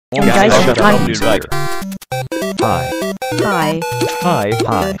Guys, I've got a hi. lovely writer. Hi. Hi. Hi.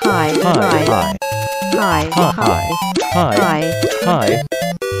 Hi. Hi. Hi. Hi. Hi. Hi. Hi. Hi.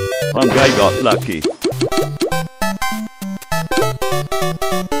 One guy got lucky.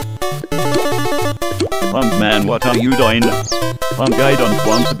 One man, what are you doing? One guy don't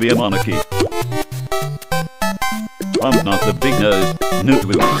want to be a monarchy. I'm not the big nose, no.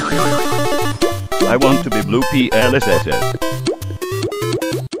 I want to be Blue PLSSS.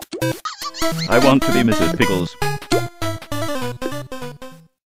 I want to be Mrs. Pickles.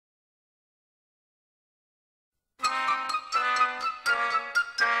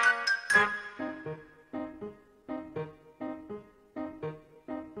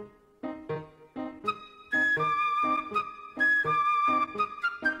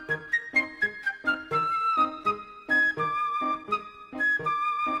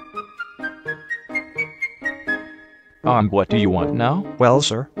 What do you want now? Well,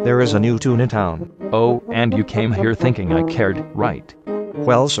 sir, there is a new tune in town. Oh, and you came here thinking I cared, right?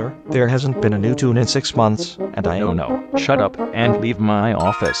 Well, sir, there hasn't been a new tune in 6 months, and I No, no, shut up and leave my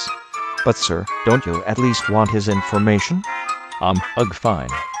office. But, sir, don't you at least want his information? Ugh, fine.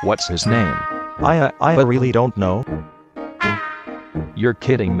 What's his name? I really don't know. You're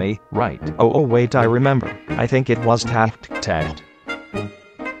kidding me, right? Oh, wait, I remember. I think it was Taht. Taht.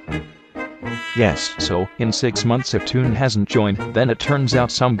 Yes. So, in 6 months if Toon hasn't joined, then it turns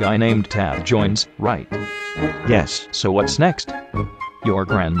out some guy named Taht joins, right? Yes. So what's next? Your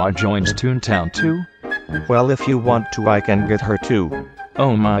grandma joins Toontown too? Well, if you want to, I can get her too.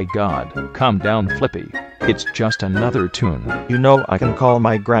 Oh my god, calm down Flippy. It's just another Toon. You know I can call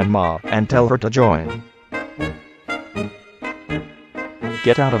my grandma and tell her to join.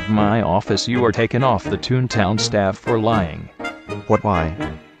 Get out of my office, you are taken off the Toontown staff for lying. What, why?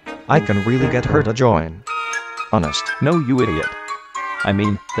 I can really get her to join. Honest. No, you idiot. I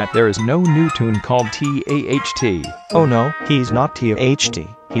mean, that there is no new Toon called Taht. Oh no, he's not Taht,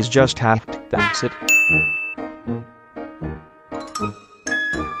 he's just Taht. That's it.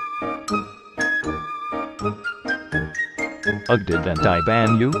 Ugh, didn't I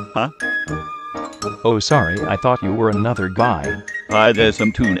ban you? Huh? Oh, sorry, I thought you were another guy. Hi, there's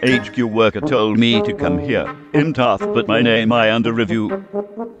some Toon HQ worker told me to come here. In Taht, but my name I under review.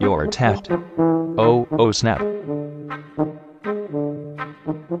 You're Taht. Oh snap.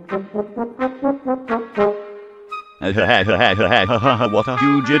 What a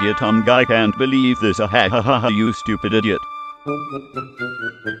huge idiot, guy can't believe this. You stupid idiot.